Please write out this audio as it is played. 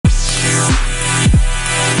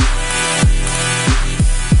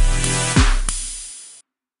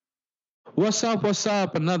What's up? What's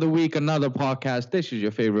up? Another week, another podcast. This is your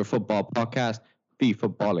favorite football podcast, the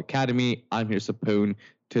Football Academy. I'm here, Sapoon,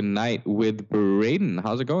 tonight with Braden.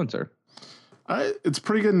 How's it going, sir? It's a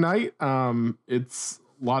pretty good night. It's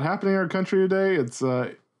a lot happening in our country today. It's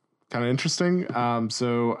kind of interesting.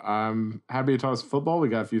 So I'm happy to talk some football. We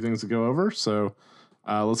got a few things to go over. So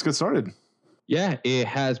let's get started. Yeah, it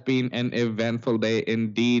has been an eventful day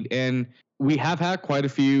indeed. And we have had quite a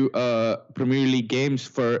few Premier League games.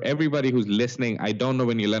 For everybody who's listening, I don't know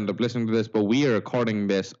when you'll end up listening to this, but we are recording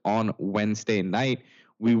this on Wednesday night.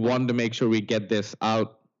 We want to make sure we get this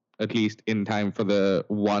out at least in time for the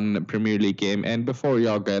one Premier League game. And before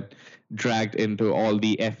y'all get dragged into all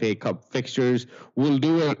the FA Cup fixtures, we'll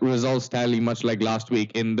do a results tally much like last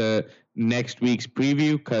week in the next week's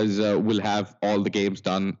preview, because we'll have all the games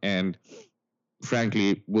done, and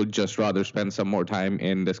frankly, would just rather spend some more time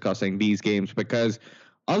in discussing these games, because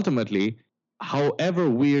ultimately, however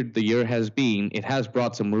weird the year has been, it has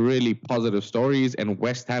brought some really positive stories, and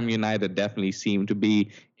West Ham United definitely seem to be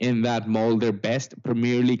in that mold. Their best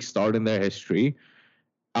Premier League start in their history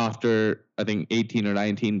after, I think, 18 or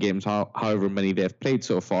 19 games, however many they've played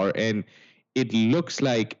so far. And it looks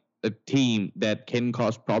like a team that can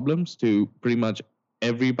cause problems to pretty much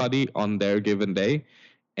everybody on their given day.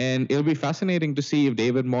 And it'll be fascinating to see if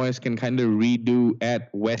David Moyes can kind of redo at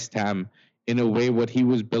West Ham in a way what he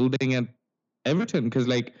was building at Everton. Because,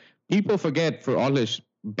 like, people forget, for all his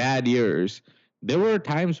bad years, there were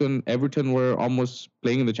times when Everton were almost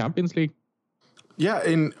playing in the Champions League. Yeah,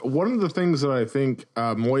 and one of the things that I think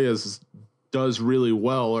Moyes does really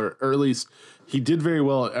well, or at least he did very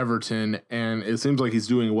well at Everton, and it seems like he's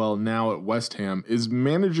doing well now at West Ham, is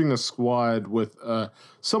managing a squad with a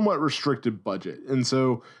somewhat restricted budget. And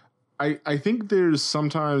so I think there's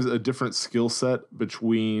sometimes a different skill set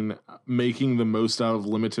between making the most out of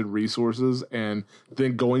limited resources and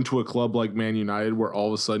then going to a club like Man United where all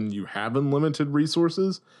of a sudden you have unlimited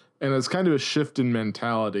resources. And it's kind of a shift in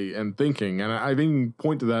mentality and thinking. And I think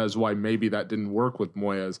point to that as why maybe that didn't work with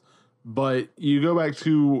Moyes. But you go back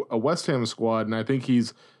to a West Ham squad, and I think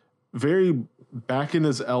he's very back in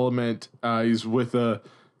his element. He's with a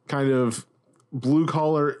kind of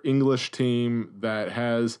blue-collar English team that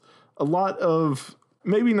has a lot of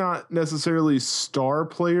maybe not necessarily star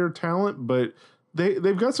player talent, but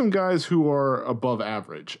they've got some guys who are above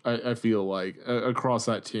average, I feel like, across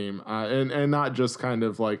that team. And not just kind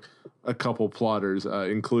of like a couple plotters,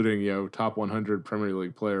 including, top 100 Premier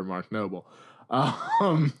League player Mark Noble.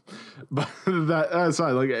 But that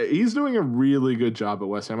aside, like, he's doing a really good job at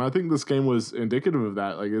West Ham. I think this game was indicative of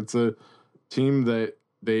that. Like, it's a team that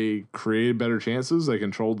they created better chances, they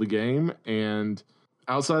controlled the game, and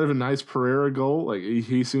outside of a nice Pereira goal, like,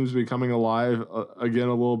 he seems to be coming alive again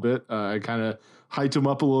a little bit. I kind of hyped him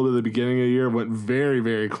up a little bit at the beginning of the year, went very,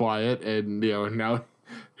 very quiet, and now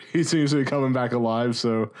he seems to be coming back alive.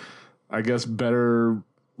 So I guess better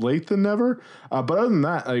late than never. But other than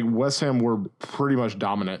that, like, West Ham were pretty much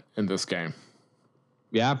dominant in this game.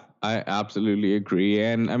 Yeah, I absolutely agree.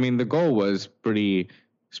 And I mean, the goal was pretty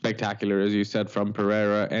spectacular, as you said, from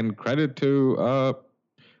Pereira, and credit to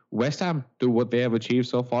West Ham to what they have achieved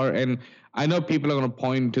so far. And I know people are going to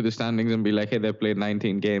point to the standings and be like, hey, they played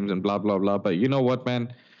 19 games and blah, blah, blah. But you know what,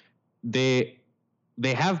 man? They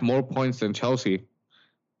have more points than Chelsea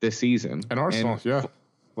this season. And Arsenal, yeah.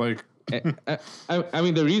 Like, I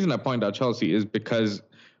mean, the reason I point out Chelsea is because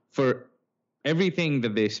for everything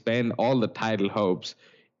that they spend, all the title hopes,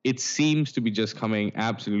 it seems to be just coming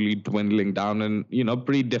absolutely dwindling down, and,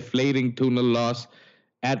 pretty deflating 2-0 loss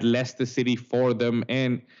at Leicester City for them.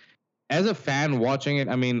 And as a fan watching it,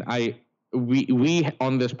 I mean, we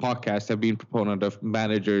on this podcast have been proponent of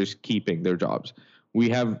managers keeping their jobs. We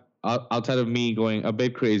have, outside of me going a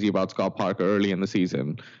bit crazy about Scott Parker early in the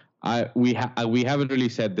season, we haven't really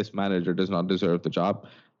said this manager does not deserve the job.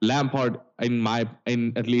 Lampard,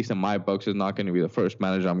 at least in my books, is not going to be the first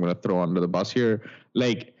manager I'm going to throw under the bus here.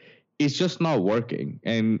 Like, it's just not working,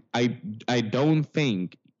 and I don't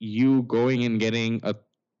think you going and getting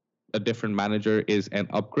a different manager is an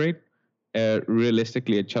upgrade.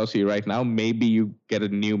 Realistically, at Chelsea right now, maybe you get a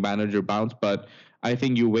new manager bounce, but I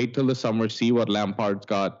think you wait till the summer, see what Lampard's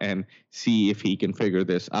got, and see if he can figure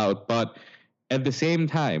this out. But at the same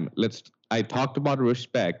time, I talked about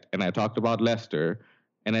respect, and I talked about Leicester,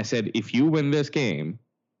 and I said, if you win this game,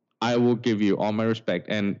 I will give you all my respect.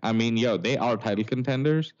 And I mean, they are title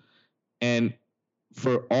contenders. And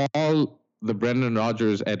for all the Brendan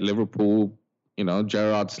Rodgers at Liverpool,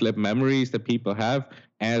 Gerrard slip memories that people have,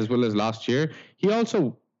 as well as last year, he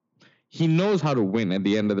knows how to win at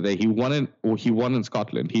the end of the day. He won in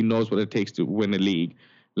Scotland. He knows what it takes to win a league.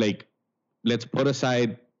 Like, let's put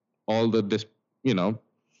aside all the you know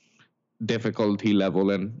difficulty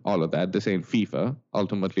level and all of that. This ain't FIFA.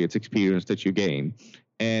 Ultimately, it's experience that you gain,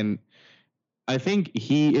 and I think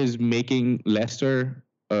he is making Leicester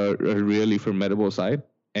a really formidable side,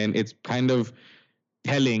 and it's kind of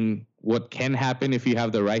telling what can happen if you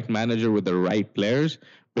have the right manager with the right players.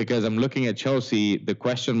 Because I'm looking at Chelsea, the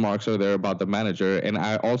question marks are there about the manager, and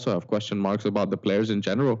I also have question marks about the players in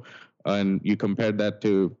general. And you compare that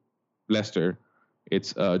to Leicester,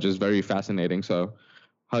 it's just very fascinating. So,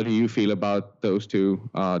 how do you feel about those two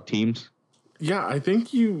teams? Yeah, I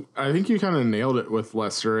think you kind of nailed it with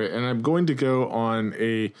Leicester, and I'm going to go on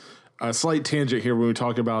a slight tangent here when we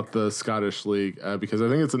talk about the Scottish League because I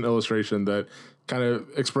think it's an illustration that kind of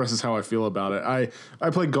expresses how I feel about it. I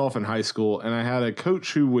played golf in high school, and I had a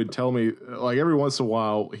coach who would tell me, like every once in a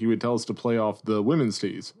while, he would tell us to play off the women's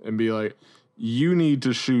tees and be like, "You need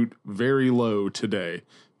to shoot very low today."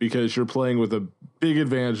 Because you're playing with a big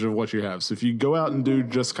advantage of what you have. So if you go out and do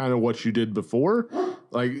just kind of what you did before,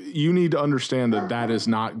 like you need to understand that that is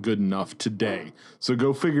not good enough today. So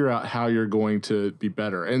go figure out how you're going to be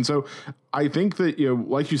better. And so I think that,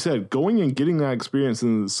 like you said, going and getting that experience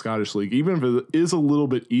in the Scottish League, even if it is a little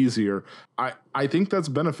bit easier, I think that's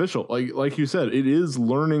beneficial. Like you said, it is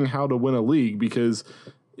learning how to win a league because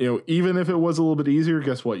even if it was a little bit easier,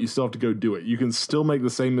 guess what? You still have to go do it. You can still make the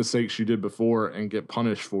same mistakes you did before and get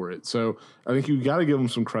punished for it. So I think you got to give them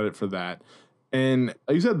some credit for that. And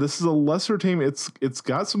like you said, this is a lesser team. It's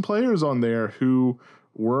got some players on there who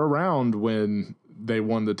were around when they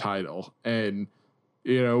won the title, and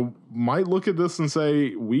might look at this and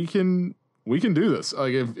say we can do this.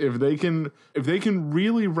 Like if they can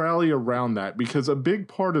really rally around that, because a big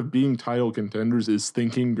part of being title contenders is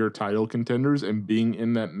thinking you're title contenders and being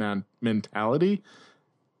in that mentality.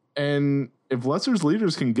 And if Leicester's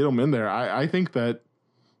leaders can get them in there, I think that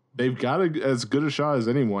they've got as good a shot as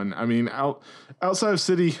anyone. I mean, outside of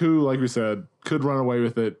City, who, like we said, could run away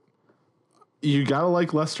with it, you got to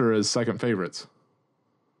like Leicester as second favorites.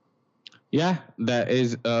 Yeah, that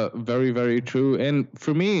is very, very true. And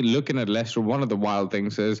for me, looking at Leicester, one of the wild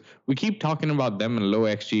things is we keep talking about them in low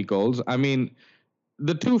XG goals. I mean,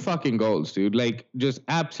 the two fucking goals, dude, like just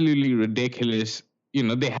absolutely ridiculous.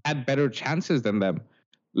 They had better chances than them.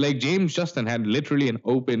 Like James Justin had literally an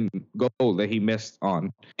open goal that he missed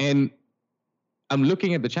on. And I'm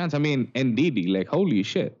looking at the chance. I mean, NDD, like, holy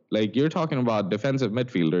shit. Like, you're talking about defensive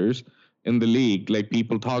midfielders in the league. Like,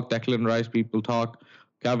 people talk Declan Rice, people talk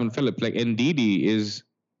Calvin Phillips. Like, NDD is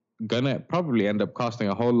going to probably end up costing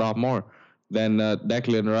a whole lot more than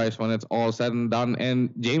Declan Rice when it's all said and done. And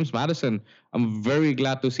James Maddison, I'm very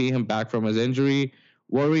glad to see him back from his injury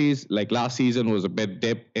worries. Like, last season was a bit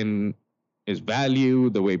dip in his value,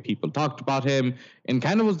 the way people talked about him, and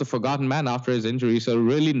kind of was the forgotten man after his injury. So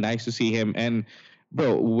really nice to see him. And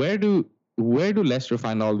bro, where do Leicester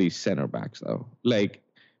find all these center backs though? Like,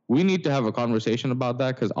 we need to have a conversation about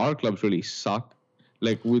that because our clubs really suck.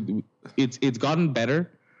 Like, it's gotten better,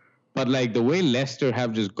 but like the way Leicester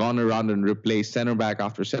have just gone around and replaced center back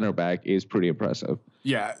after center back is pretty impressive.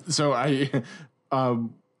 Yeah. So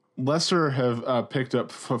Leicester have picked up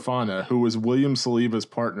Fofana, who was William Saliba's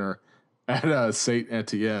partner at Saint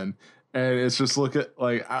Etienne, and it's just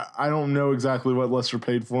I don't know exactly what Leicester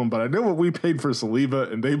paid for him, but I know what we paid for Saliba,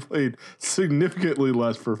 and they paid significantly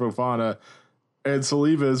less for Fofana, and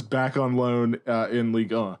Saliba is back on loan in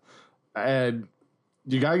Ligue 1, and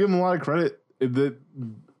you gotta give them a lot of credit.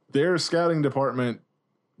 Their scouting department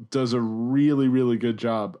does a really, really good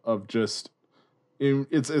job of just.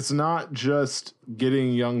 It's not just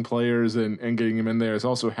getting young players and getting them in there. It's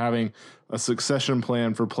also having a succession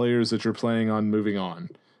plan for players that you're planning on moving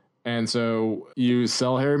on. And so you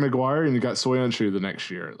sell Harry Maguire and you got Soyuncu the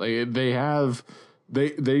next year. Like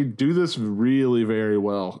they do this really very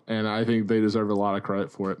well, and I think they deserve a lot of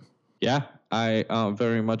credit for it. Yeah, I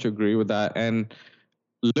very much agree with that. And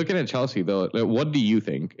looking at Chelsea though, what do you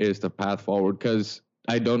think is the path forward? Because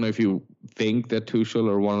I don't know if you think that Tuchel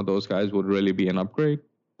or one of those guys would really be an upgrade,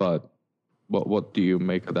 but what do you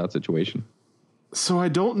make of that situation? So I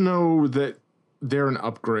don't know that they're an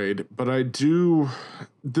upgrade, but I do.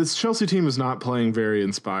 This Chelsea team is not playing very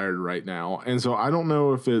inspired right now, and so I don't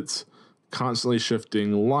know if it's constantly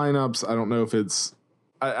shifting lineups. I don't know if it's.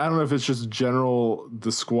 I don't know if it's just general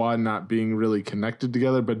the squad not being really connected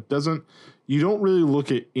together, but you don't really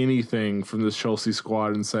look at anything from this Chelsea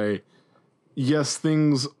squad and say, yes,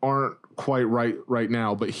 things aren't quite right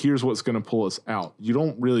now, but here's what's going to pull us out. You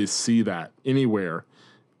don't really see that anywhere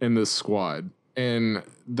in this squad, and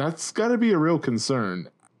that's got to be a real concern.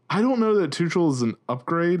 I don't know that Tuchel is an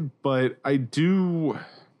upgrade, but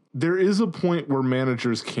there is a point where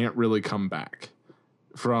managers can't really come back.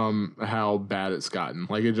 from how bad it's gotten.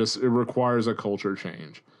 Like it requires a culture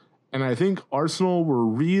change. And I think Arsenal were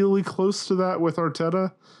really close to that with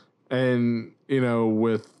Arteta. And,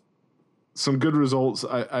 with some good results,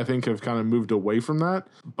 I think have kind of moved away from that.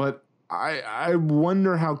 But I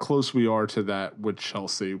wonder how close we are to that with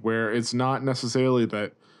Chelsea, where it's not necessarily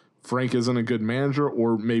that Frank isn't a good manager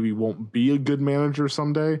or maybe won't be a good manager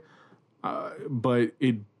someday, but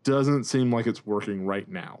it doesn't seem like it's working right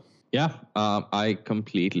now. Yeah, I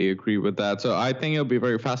completely agree with that. So I think it'll be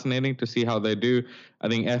very fascinating to see how they do. I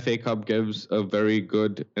think FA Cup gives a very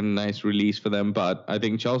good and nice release for them, but I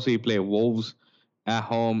think Chelsea play Wolves at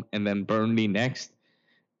home and then Burnley next.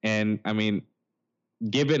 And I mean,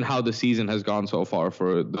 given how the season has gone so far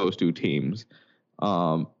for those two teams,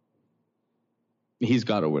 he's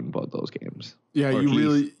got to win both those games. Yeah,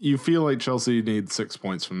 you feel like Chelsea needs 6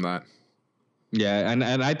 points from that. Yeah, and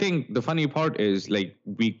I think the funny part is like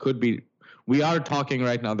we are talking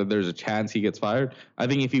right now that there's a chance he gets fired. I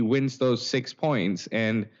think if he wins those 6 points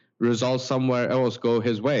and results somewhere else go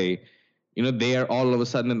his way, they are all of a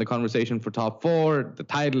sudden in the conversation for top 4, the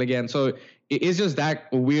title again. So it's just that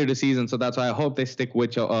weird a season. So that's why I hope they stick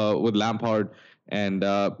with Lampard and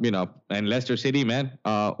and Leicester City, man.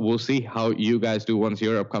 We'll see how you guys do once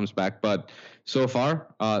Europe comes back. But so far,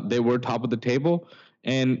 they were top of the table.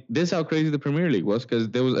 And this is how crazy the Premier League was, because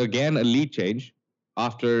there was, again, a lead change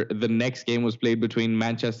after the next game was played between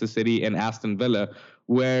Manchester City and Aston Villa,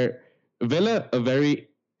 where Villa, a very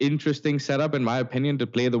interesting setup, in my opinion, to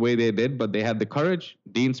play the way they did, but they had the courage.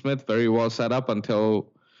 Dean Smith very well set up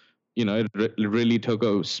until, it really took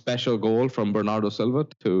a special goal from Bernardo Silva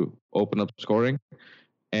to open up scoring.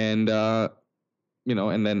 And,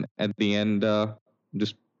 and then at the end,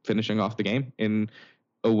 just finishing off the game in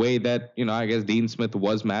a way that, I guess Dean Smith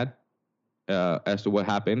was mad as to what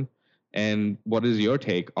happened. And what is your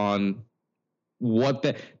take on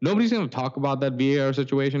nobody's going to talk about that VAR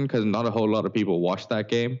situation because not a whole lot of people watched that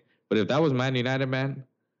game. But if that was Man United, man,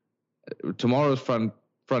 tomorrow's front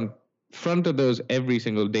of those, every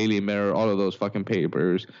single Daily Mirror, all of those fucking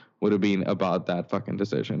papers would have been about that fucking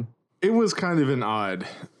decision. It was kind of an odd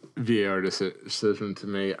VAR decision to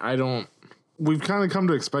me. We've kind of come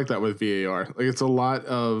to expect that with VAR. Like it's a lot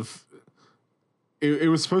of.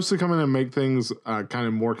 It was supposed to come in and make things kind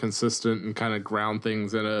of more consistent and kind of ground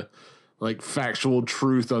things in a like factual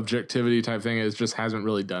truth, objectivity type thing. It just hasn't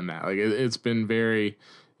really done that. Like it's been very,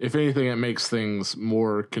 if anything, it makes things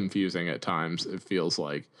more confusing at times. It feels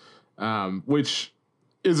like, which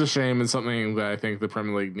is a shame and something that I think the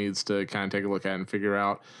Premier League needs to kind of take a look at and figure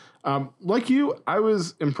out. Like you, I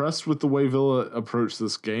was impressed with the way Villa approached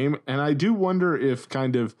this game, and I do wonder if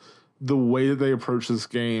kind of the way that they approached this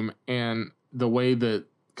game and the way that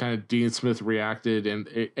kind of Dean Smith reacted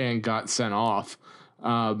and got sent off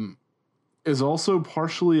is also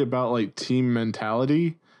partially about like team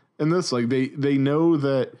mentality in this. Like they know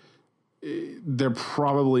that they're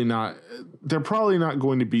probably not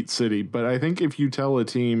going to beat City, but I think if you tell a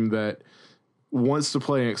team that wants to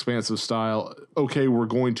play an expansive style, okay, we're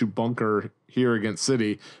going to bunker here against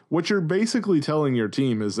City, what you're basically telling your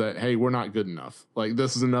team is that, hey, we're not good enough. Like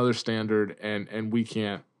this is another standard and we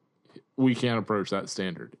can't approach that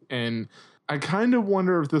standard. And I kind of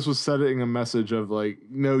wonder if this was setting a message of like,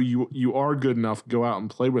 no, you are good enough, go out and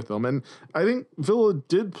play with them. And I think Villa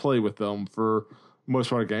did play with them for most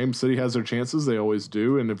part of the game. City has their chances, they always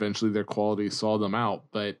do, and eventually their quality saw them out.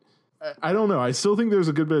 But I don't know. I still think there's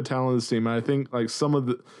a good bit of talent in this team. And I think like some of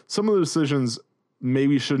the decisions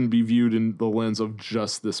maybe shouldn't be viewed in the lens of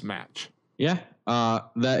just this match. Yeah,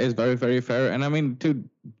 that is very, very fair. And I mean, to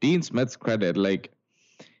Dean Smith's credit, like,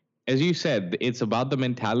 as you said, it's about the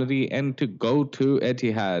mentality, and to go to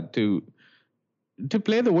Etihad to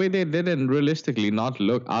play the way they did and realistically not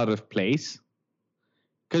look out of place.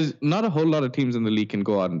 Because not a whole lot of teams in the league can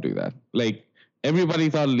go out and do that. Like, everybody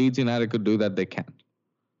thought Leeds United could do that. They can't.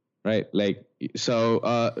 Right? Like,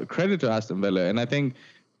 so credit to Aston Villa. And I think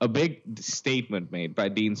a big statement made by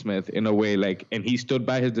Dean Smith in a way, like, and he stood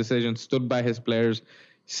by his decision, stood by his players,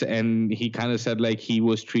 and he kind of said, like, he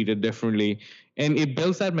was treated differently. And it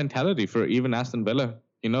builds that mentality for even Aston Villa.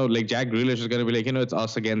 Like Jack Grealish is going to be like, it's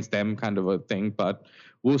us against them kind of a thing. But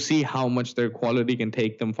we'll see how much their quality can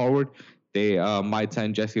take them forward. They might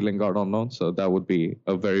sign Jesse Lingard on loan, so that would be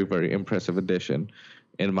a very, very impressive addition,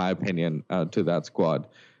 in my opinion, to that squad.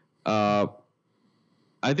 I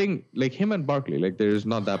think like him and Barkley, like there's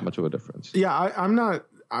not that much of a difference. Yeah, I'm not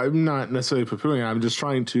necessarily poo-pooing it.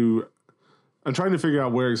 I'm trying to figure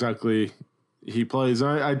out where exactly he plays.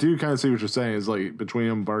 And I do kind of see what you're saying. Is like between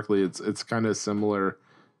him and Barkley, it's kind of similar.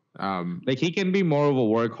 Like he can be more of a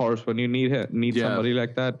workhorse when you need somebody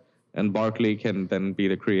like that. and Barkley can then be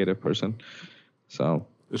the creative person. So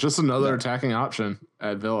it's just another attacking option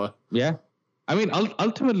at Villa. Yeah. I mean,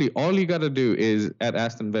 ultimately, all you got to do is at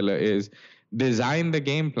Aston Villa is design the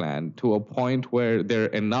game plan to a point where there are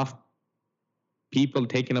enough people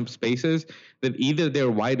taking up spaces that either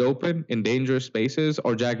they're wide open in dangerous spaces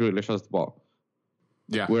or Jack Grealish has the ball.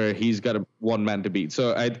 Yeah. Where he's got one man to beat.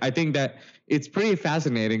 So I think that it's pretty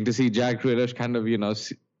fascinating to see Jack Grealish kind of,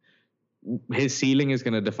 his ceiling is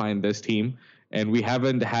going to define this team. And we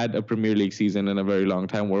haven't had a Premier League season in a very long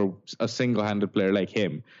time where a single-handed player like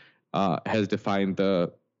him has defined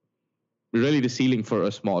the ceiling for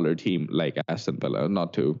a smaller team like Aston Villa.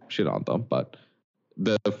 Not to shit on them, but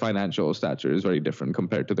the financial stature is very different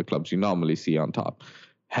compared to the clubs you normally see on top.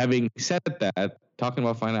 Having said that, talking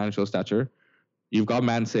about financial stature, you've got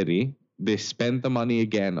Man City. They spent the money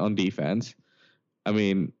again on defense. I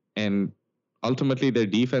mean, and ultimately their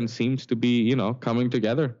defense seems to be, coming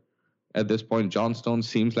together. At this point, John Stones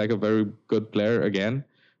seems like a very good player again.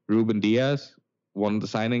 Ruben Diaz, one of the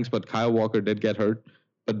signings, but Kyle Walker did get hurt.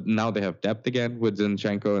 But now they have depth again with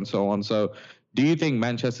Zinchenko and so on. So do you think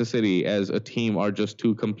Manchester City as a team are just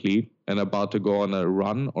too complete and about to go on a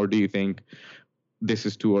run? Or do you think this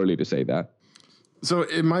is too early to say that? So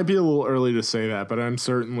it might be a little early to say that, but I'm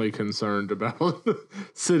certainly concerned about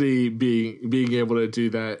City being able to do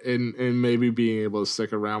that and maybe being able to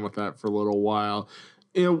stick around with that for a little while.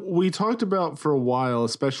 We talked about for a while,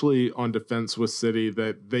 especially on defense with City,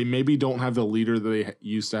 that they maybe don't have the leader that they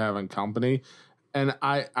used to have in Company. And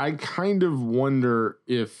I kind of wonder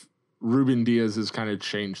if Ruben Diaz has kind of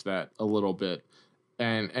changed that a little bit.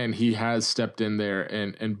 And he has stepped in there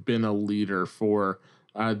and been a leader for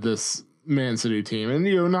this Man City team.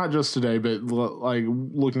 And, not just today, but like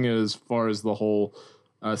looking at as far as the whole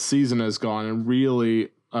season has gone, and really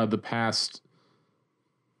the past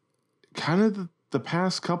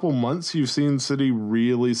couple months, you've seen City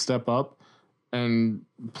really step up and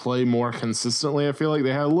play more consistently. I feel like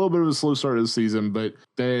they had a little bit of a slow start of the season, but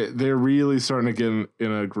they're really starting to get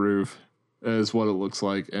in a groove, is what it looks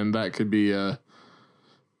like. And that could be a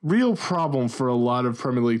real problem for a lot of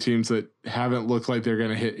Premier League teams that haven't looked like they're going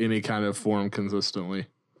to hit any kind of form consistently.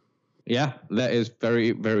 Yeah, that is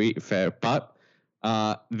very, very fair. But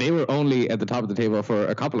they were only at the top of the table for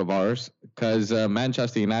a couple of hours because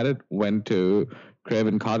Manchester United went to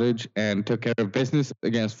Craven Cottage and took care of business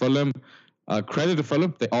against Fulham. Credit to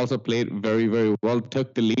Fulham. They also played very, very well,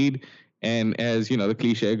 took the lead. And as the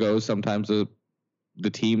cliche goes, sometimes the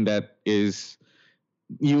team that is,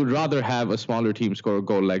 you would rather have a smaller team score a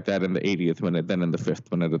goal like that in the 80th minute than in the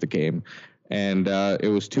 5th minute of the game. And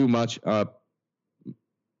it was too much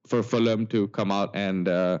for Fulham to come out and,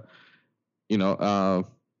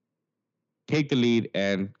 take the lead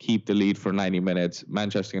and keep the lead for 90 minutes.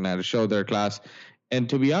 Manchester United showed their class. And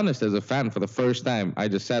to be honest, as a fan, for the first time, I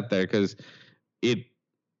just sat there because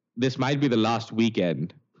this might be the last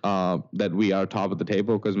weekend that we are top of the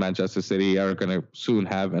table because Manchester City are going to soon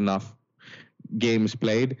have enough games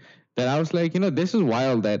played that I was like, this is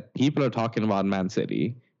wild that people are talking about Man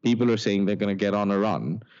City. People are saying they're going to get on a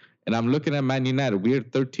run. And I'm looking at Man United. We're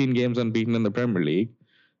 13 games unbeaten in the Premier League,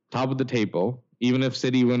 top of the table, even if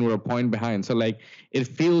City win, we're a point behind. So, it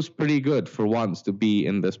feels pretty good for once to be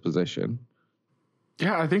in this position.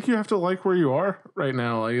 Yeah, I think you have to like where you are right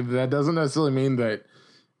now. That doesn't necessarily mean that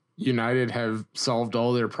United have solved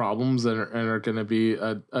all their problems and are going to be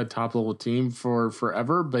a top level team for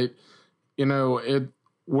forever. But the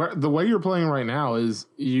way you're playing right now is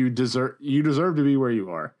you deserve to be where you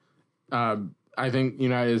are. I think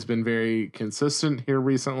United has been very consistent here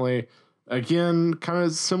recently. Again, kind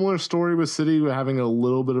of similar story with City having a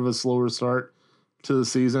little bit of a slower start to the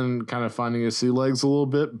season, kind of finding his sea legs a little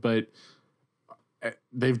bit, but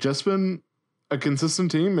they've just been a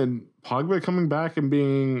consistent team, and Pogba coming back and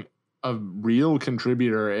being a real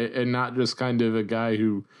contributor and not just kind of a guy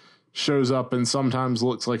who shows up and sometimes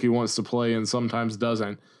looks like he wants to play and sometimes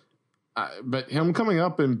doesn't. But him coming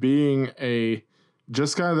up and being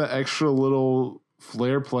just kind of the extra little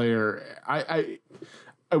flair player, I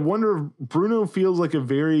wonder if Bruno feels like a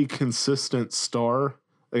very consistent star,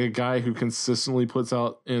 like a guy who consistently puts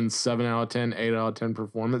out in 7 out of 10, 8 out of 10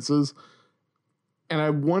 performances. And I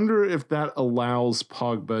wonder if that allows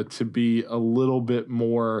Pogba to be a little bit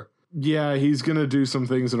more, he's going to do some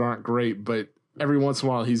things that aren't great, but every once in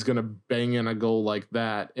a while he's going to bang in a goal like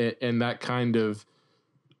that. And that kind of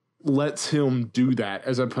lets him do that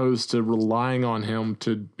as opposed to relying on him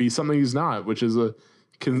to be something he's not, which is that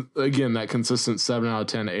consistent 7 out of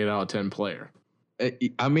 10, 8 out of 10 player.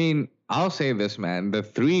 I mean, I'll say this, man. The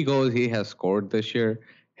 3 goals he has scored this year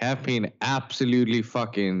have been absolutely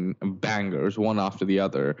fucking bangers, one after the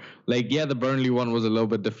other. Like, yeah, the Burnley one was a little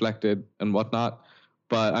bit deflected and whatnot,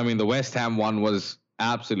 but I mean, the West Ham one was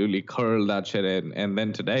absolutely curled that shit in. And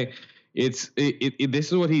then today, this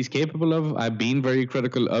is what he's capable of. I've been very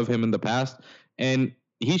critical of him in the past, and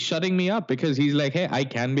he's shutting me up because he's like, hey, I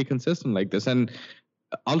can be consistent like this. And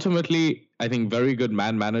ultimately, I think very good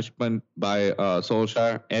man management by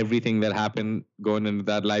Solskjaer. Everything that happened going into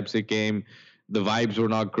that Leipzig game, the vibes were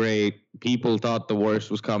not great. People thought the worst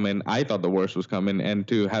was coming. I thought the worst was coming, and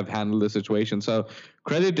to have handled the situation. So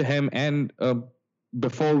credit to him. And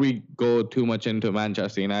before we go too much into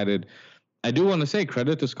Manchester United, I do want to say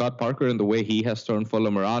credit to Scott Parker and the way he has turned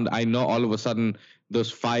Fulham around. I know all of a sudden those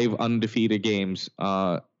 5 undefeated games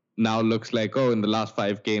now looks like, oh, in the last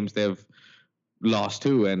 5 games they've lost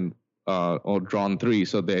 2 and or drawn 3,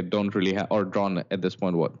 so they don't really have, or drawn at this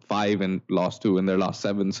point 5 and lost 2 in their last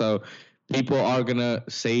 7. So people are gonna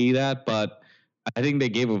say that, but I think they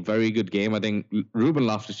gave a very good game. I think Ruben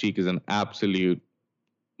Loftus-Cheek is an absolute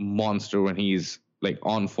monster when he's like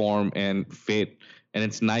on form and fit, and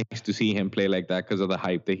it's nice to see him play like that because of the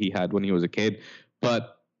hype that he had when he was a kid.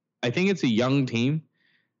 But I think it's a young team,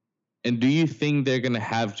 and do you think they're gonna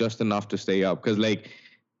have just enough to stay up? Because like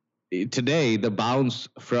today, the bounce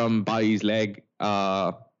from Bailly's leg,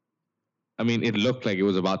 I mean, it looked like it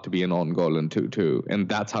was about to be an own goal in 2-2, and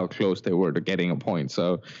that's how close they were to getting a point.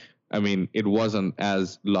 So, I mean, it wasn't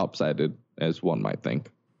as lopsided as one might think.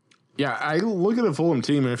 Yeah, I look at a Fulham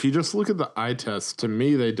team, and if you just look at the eye test, to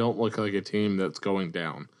me, they don't look like a team that's going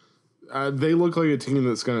down. They look like a team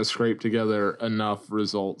that's going to scrape together enough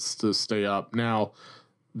results to stay up. Now,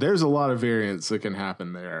 there's a lot of variance that can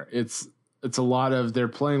happen there. It's a lot of, they're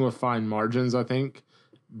playing with fine margins, I think.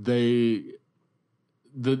 The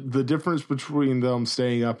difference between them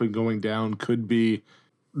staying up and going down could be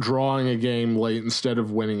drawing a game late instead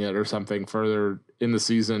of winning it or something further in the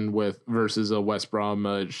season with versus a West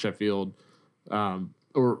Brom, Sheffield,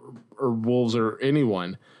 or Wolves or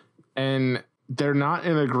anyone. And they're not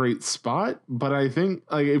in a great spot, but I think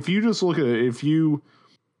like if you just look at it, if you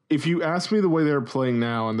ask me the way they're playing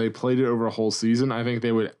now and they played it over a whole season, I think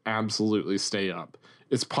they would absolutely stay up.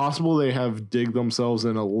 It's possible they have digged themselves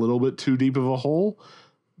in a little bit too deep of a hole,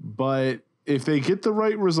 but if they get the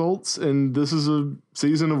right results, and this is a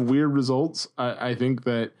season of weird results, I think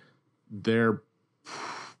that they're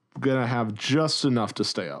going to have just enough to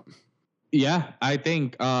stay up. Yeah, I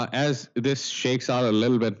think as this shakes out a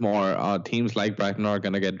little bit more, teams like Brighton are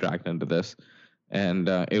going to get dragged into this, and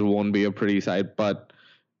it won't be a pretty sight. But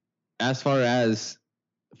as far as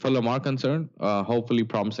Fulham are concerned, hopefully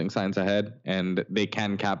promising signs ahead, and they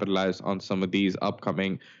can capitalize on some of these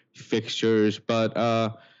upcoming fixtures.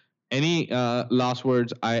 But any last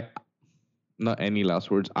words? Not any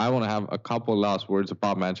last words. I want to have a couple last words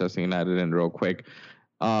about Manchester United in real quick.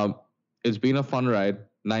 It's been a fun ride.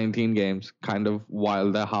 19 games, kind of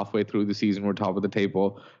while they're halfway through the season, we're top of the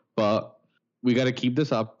table. But we got to keep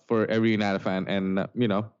this up for every United fan. And,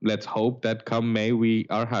 let's hope that come May, we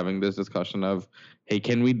are having this discussion of, hey,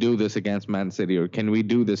 can we do this against Man City, or can we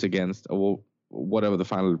do this against whatever the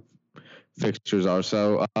final fixtures are?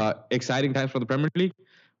 So exciting times for the Premier League.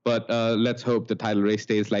 But let's hope the title race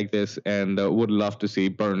stays like this, and would love to see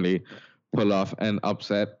Burnley pull off an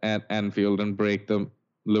upset at Anfield and break the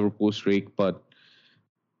Liverpool streak. But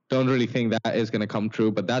don't really think that is going to come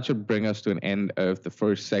true. But that should bring us to an end of the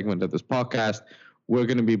first segment of this podcast. We're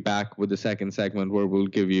going to be back with the second segment where we'll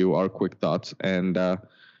give you our quick thoughts and I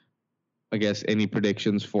guess any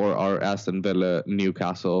predictions for our Aston Villa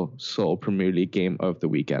Newcastle sole Premier League game of the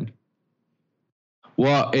weekend.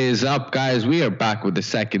 What is up, guys? We are back with the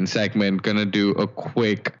second segment. Gonna do a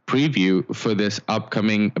quick preview for this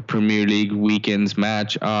upcoming Premier League weekend's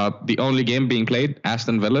match. The only game being played,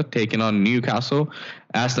 Aston Villa taking on Newcastle.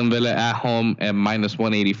 Aston Villa at home at minus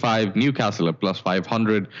 185. Newcastle at plus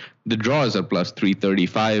 500. The draw is at plus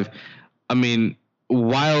 335. I mean,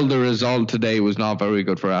 while the result today was not very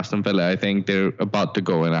good for Aston Villa, I think they're about to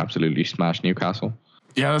go and absolutely smash Newcastle.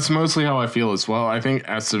 Yeah, that's mostly how I feel as well. I think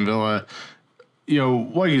Aston Villa,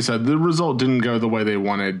 like you said, the result didn't go the way they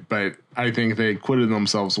wanted, but I think they acquitted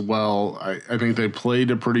themselves well. I think they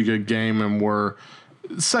played a pretty good game and were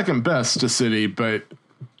second best to City, but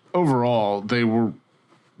overall they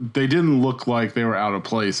didn't look like they were out of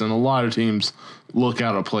place, and a lot of teams look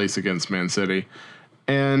out of place against Man City.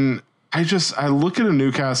 And I look at a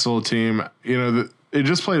Newcastle team, it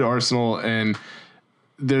just played Arsenal, and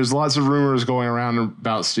there's lots of rumors going around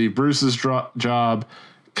about Steve Bruce's job.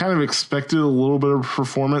 Kind of expected a little bit of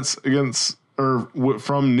performance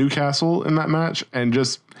from Newcastle in that match, and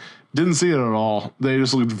just Didn't see it at all. They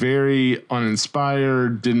just looked very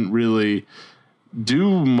uninspired, didn't really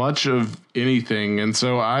do much of anything. And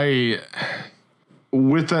so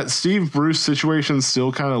with that Steve Bruce situation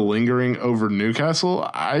still kind of lingering over Newcastle,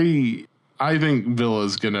 I think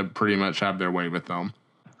Villa's going to pretty much have their way with them.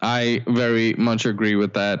 I very much agree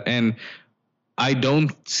with that. And I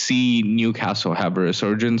don't see Newcastle have a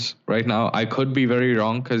resurgence right now. I could be very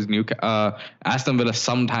wrong because Aston Villa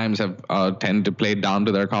sometimes have tend to play down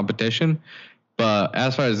to their competition. But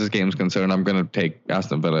as far as this game is concerned, I'm going to take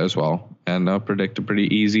Aston Villa as well and predict a pretty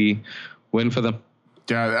easy win for them.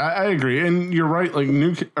 Yeah, I agree. And you're right. Like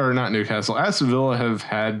not Newcastle, Aston Villa have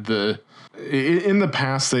had in the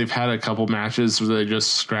past, they've had a couple matches where they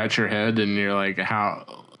just scratch your head and you're like, how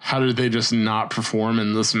did they just not perform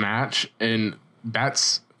in this match? And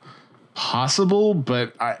that's possible,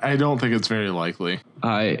 but I don't think it's very likely.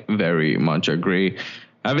 I very much agree.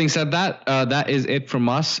 Having said that, that is it from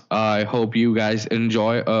us. I hope you guys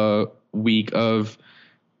enjoy a weekend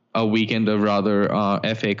of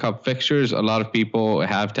FA Cup fixtures. A lot of people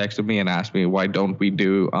have texted me and asked me why don't we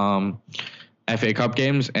do FA Cup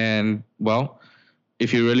games? And well,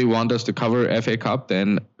 if you really want us to cover FA Cup,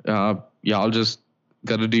 then y'all just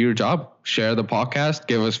got to do your job. Share the podcast,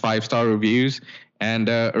 give us 5-star reviews, and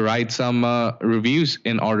write some reviews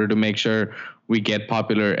in order to make sure we get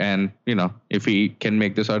popular. And, if we can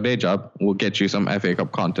make this our day job, we'll get you some FA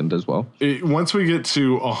Cup content as well. Once we get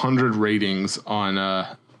to 100 ratings on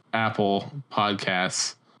Apple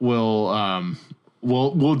Podcasts, we'll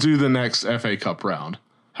do the next FA Cup round.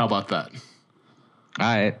 How about that?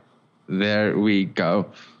 All right, there we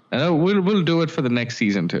go. And we'll do it for the next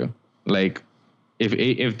season too. Like,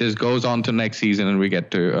 if this goes on to next season and we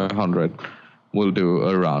get to 100, we'll do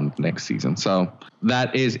a round next season. So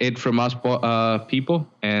that is it from us, people,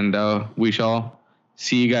 and we shall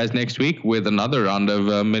see you guys next week with another round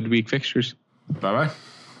of midweek fixtures. Bye bye.